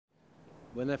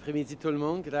Bon après-midi tout le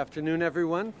monde. Good afternoon,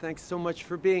 everyone. Thanks so much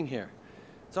for being here.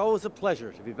 It's always a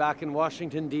pleasure to be back in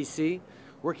Washington, D.C.,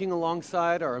 working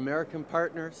alongside our American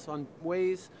partners on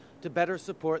ways to better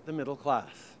support the middle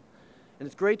class. And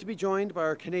it's great to be joined by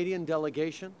our Canadian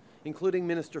delegation, including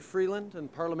Minister Freeland and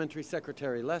Parliamentary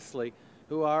Secretary Leslie,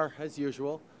 who are, as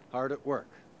usual, hard at work.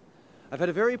 I've had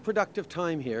a very productive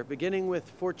time here, beginning with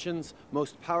Fortune's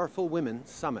Most Powerful Women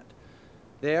Summit.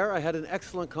 There, I had an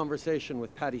excellent conversation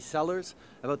with Patty Sellers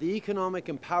about the economic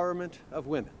empowerment of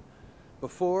women.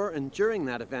 Before and during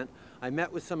that event, I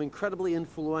met with some incredibly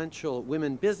influential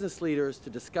women business leaders to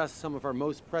discuss some of our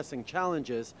most pressing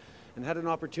challenges and had an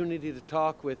opportunity to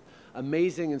talk with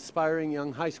amazing, inspiring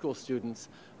young high school students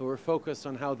who are focused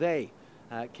on how they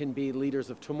can be leaders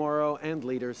of tomorrow and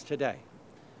leaders today.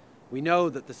 We know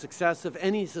that the success of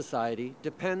any society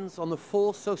depends on the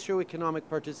full socioeconomic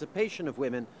participation of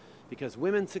women, because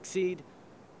women succeed,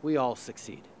 we all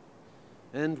succeed.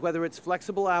 And whether it's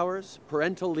flexible hours,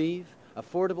 parental leave,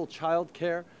 affordable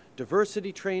childcare,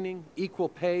 diversity training, equal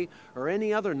pay, or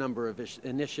any other number of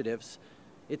initiatives,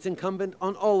 it's incumbent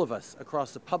on all of us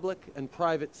across the public and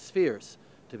private spheres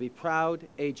to be proud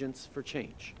agents for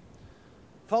change.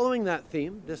 Following that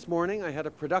theme, this morning I had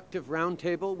a productive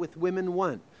roundtable with Women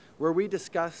One, where we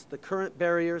discussed the current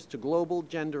barriers to global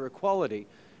gender equality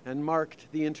and marked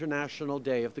the International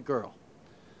Day of the Girl.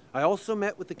 I also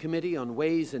met with the Committee on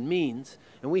Ways and Means,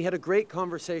 and we had a great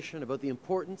conversation about the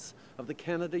importance of the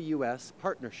Canada-US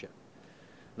partnership.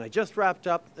 And I just wrapped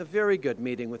up a very good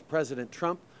meeting with President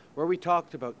Trump, where we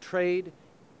talked about trade,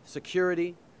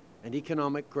 security, and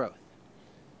economic growth.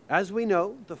 As we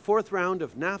know, the fourth round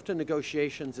of NAFTA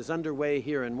negotiations is underway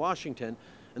here in Washington,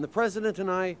 and the President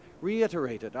and I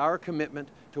reiterated our commitment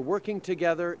to working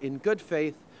together in good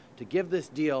faith to give this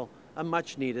deal a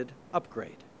much-needed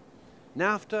upgrade.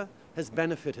 NAFTA has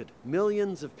benefited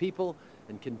millions of people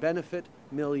and can benefit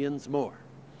millions more.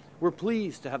 We're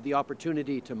pleased to have the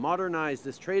opportunity to modernize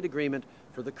this trade agreement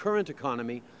for the current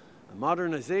economy, a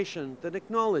modernization that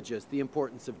acknowledges the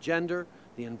importance of gender,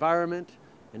 the environment,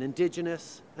 and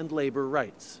Indigenous and labor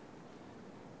rights.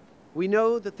 We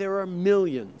know that there are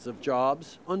millions of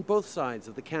jobs on both sides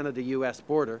of the Canada-US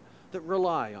border that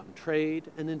rely on trade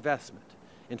and investment.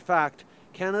 In fact,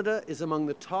 Canada is among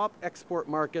the top export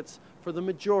markets for the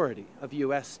majority of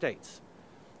US states.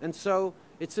 And so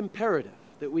it's imperative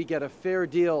that we get a fair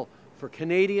deal for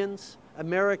Canadians,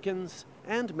 Americans,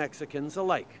 and Mexicans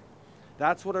alike.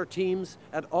 That's what our teams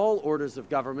at all orders of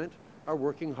government are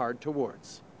working hard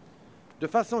towards. De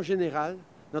façon générale,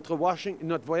 notre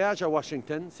voyage à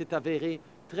Washington s'est avéré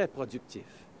très productif.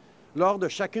 Lors de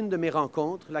chacune de mes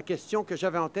rencontres, la question que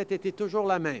j'avais en tête était toujours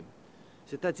la même,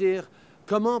 c'est-à-dire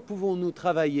comment pouvons-nous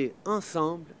travailler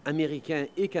ensemble, Américains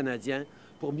et Canadiens,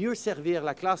 pour mieux servir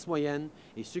la classe moyenne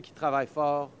et ceux qui travaillent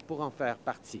fort pour en faire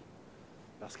partie?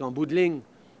 Parce qu'en bout de ligne,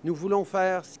 nous voulons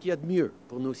faire ce qu'il y a de mieux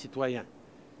pour nos citoyens.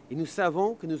 Et nous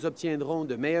savons que nous obtiendrons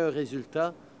de meilleurs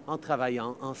résultats en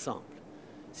travaillant ensemble.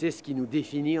 C'est ce qui nous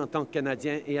définit en tant que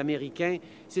Canadiens et Américains.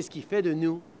 C'est ce qui fait de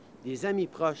nous des amis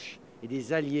proches et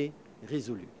des alliés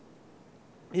résolus.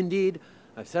 Indeed,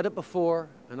 I've said it before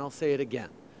and I'll say it again.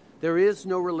 There is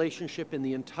no relationship in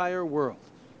the entire world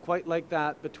quite like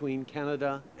that between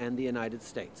Canada and the United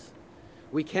States.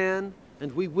 We can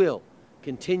and we will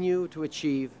continue to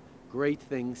achieve great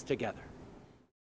things together.